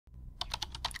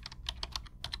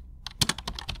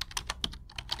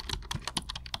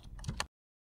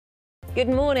Good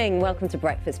morning. Welcome to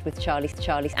Breakfast with Charlie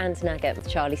and Naga with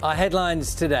Charlie. Our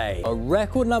headlines today. A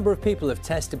record number of people have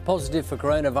tested positive for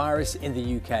coronavirus in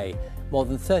the UK. More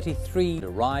than 33, a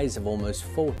rise of almost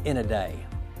 4 in a day.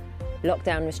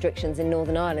 Lockdown restrictions in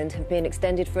Northern Ireland have been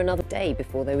extended for another day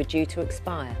before they were due to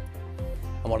expire.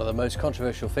 And one of the most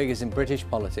controversial figures in British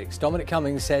politics, Dominic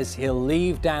Cummings, says he'll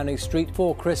leave Downing Street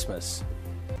for Christmas.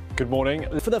 Good morning.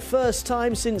 For the first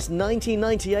time since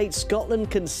 1998,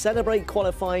 Scotland can celebrate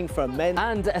qualifying for men.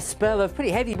 And a spell of pretty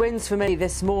heavy winds for many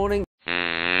this morning.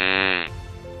 Good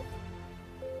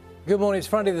morning, it's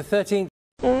Friday the 13th.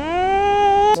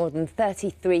 More than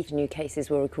 33 new cases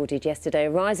were recorded yesterday,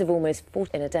 a rise of almost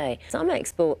 40 in a day. Some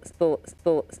sports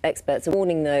experts are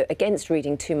warning, though, against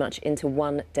reading too much into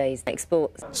one day's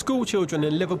exports. School children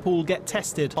in Liverpool get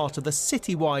tested, part of the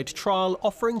citywide trial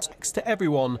offering tests to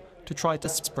everyone to try to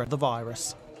spread the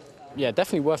virus. Yeah,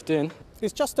 definitely worth doing.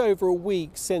 It's just over a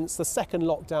week since the second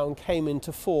lockdown came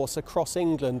into force across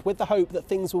England, with the hope that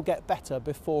things will get better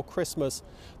before Christmas.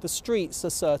 The streets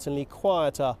are certainly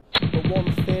quieter, but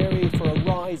one theory for a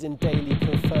rise in daily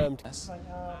confirmed. It's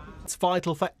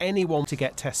vital for anyone to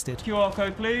get tested. QR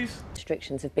code, please.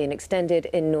 Restrictions have been extended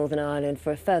in Northern Ireland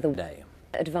for a further day.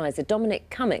 Advisor Dominic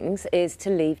Cummings is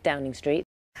to leave Downing Street.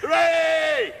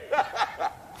 Hooray!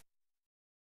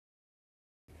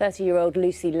 30-year-old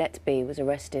Lucy Letby was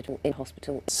arrested in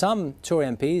hospital. Some Tory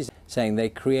MPs saying they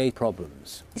create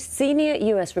problems. Senior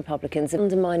US Republicans are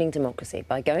undermining democracy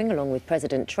by going along with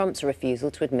President Trump's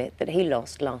refusal to admit that he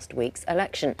lost last week's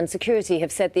election. And security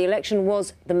have said the election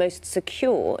was the most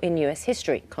secure in US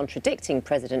history, contradicting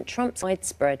President Trump's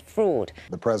widespread fraud.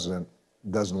 The president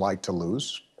doesn't like to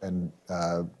lose and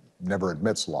never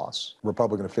admits loss.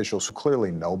 Republican officials clearly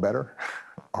know better.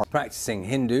 Practicing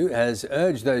Hindu has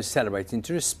urged those celebrating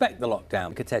to respect the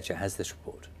lockdown. Katecha has this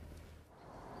report.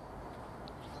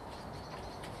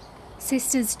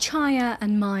 Sisters Chaya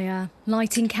and Maya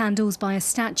lighting candles by a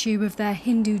statue of their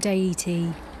Hindu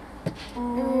deity.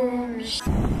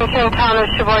 Sheboygan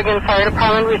Fire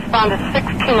Department responded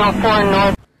 1604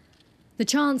 North. The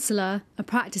Chancellor, a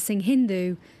practicing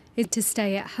Hindu, is to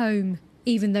stay at home,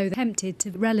 even though they're tempted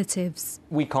to relatives.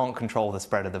 We can't control the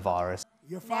spread of the virus.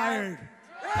 You're fired.